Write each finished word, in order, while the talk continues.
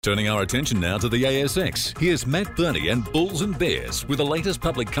Turning our attention now to the ASX, here's Matt Burney and Bulls and Bears with the latest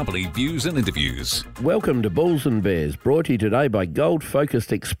public company views and interviews. Welcome to Bulls and Bears, brought to you today by Gold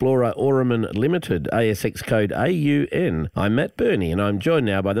Focused Explorer Aurumin Limited, ASX code AUN. I'm Matt Burney and I'm joined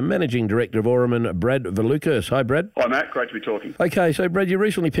now by the Managing Director of Aurumin, Brad Valukas. Hi, Brad. Hi, Matt. Great to be talking. Okay, so Brad, you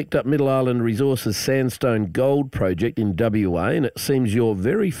recently picked up Middle Island Resources Sandstone Gold Project in WA, and it seems your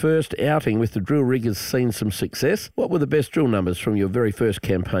very first outing with the drill rig has seen some success. What were the best drill numbers from your very first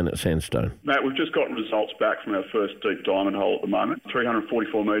campaign at Sandstone? Matt, we've just gotten results back from our first deep diamond hole at the moment.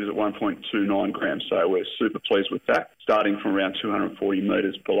 344 metres at 1.29 grams, so we're super pleased with that, starting from around 240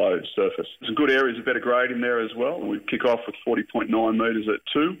 metres below surface. Some good areas of better grade in there as well. We kick off with 40.9 metres at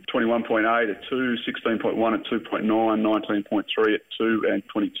 2, 21.8 at 2, 16.1 at 2.9, 19.3 at 2 and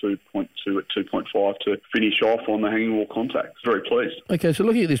 22.2 at 2.5 to finish off on the hanging wall contact. Very pleased. Okay, so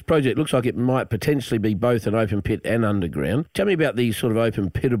looking at this project, looks like it might potentially be both an open pit and underground. Tell me about the sort of open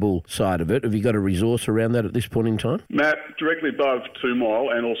pitable side of it. Have you got a resource around that at this point in time? Matt, directly above 2 Mile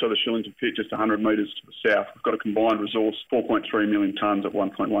and also the Shillington pit just 100 metres to the south, we've got a combined resource 4.3 million tonnes at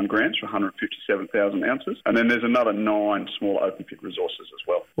 1.1 grams for 157,000 ounces. And then there's another 9 small open pit resources as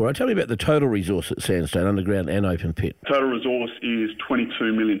well. All right, tell me about the total resource at Sandstone, underground and open pit. Total resource is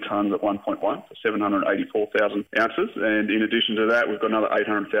 22 million tonnes at 1.1 for 784,000 ounces. And in addition to that, we've got another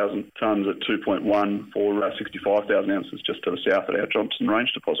 800,000 tonnes at 2.1 for 65,000 ounces just to the south at our Johnson Range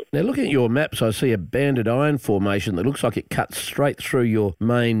deposit. Now, looking at your maps, I see a banded iron formation that looks like it cuts straight through your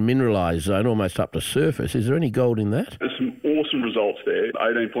main mineralised zone, almost up to surface. Is there any gold in that? There's some awesome results there.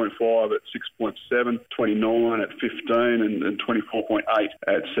 18.5 at 6.7, 29 at 15 and 24.8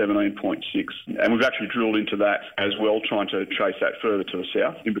 at 17.6. And we've actually drilled into that as well, trying to trace that further to the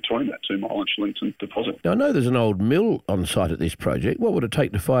south, in between that 2 Mile and Shillington deposit. Now, I know there's an old mill on site at this project. What would it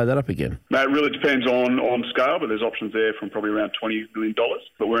take to fire that up again? Now, it really depends on scale, but there's options there from probably around $20 million.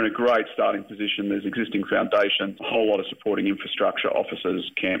 But we're in a great starting position. There's existing foundation, a whole lot of supporting infrastructure, offices,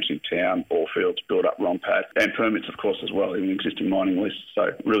 camps in town, ball fields, build up ROM pad, and permits, of course, as well, in an existing mining list. So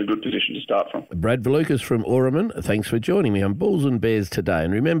really good position to start from. Brad Valukas from Aurumin, thanks for joining me on Bulls and Bears today.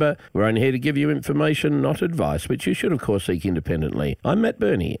 And remember, we're only here to give you information, not advice, which you should, of course, seek independently. I'm Matt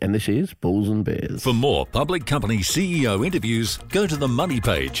Burney, and this is Bulls and Bears. For more public company CEO interviews, go to the Money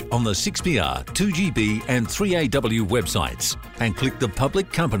page on the 6PR, 2GB and 3AW websites and click the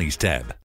Public Companies tab.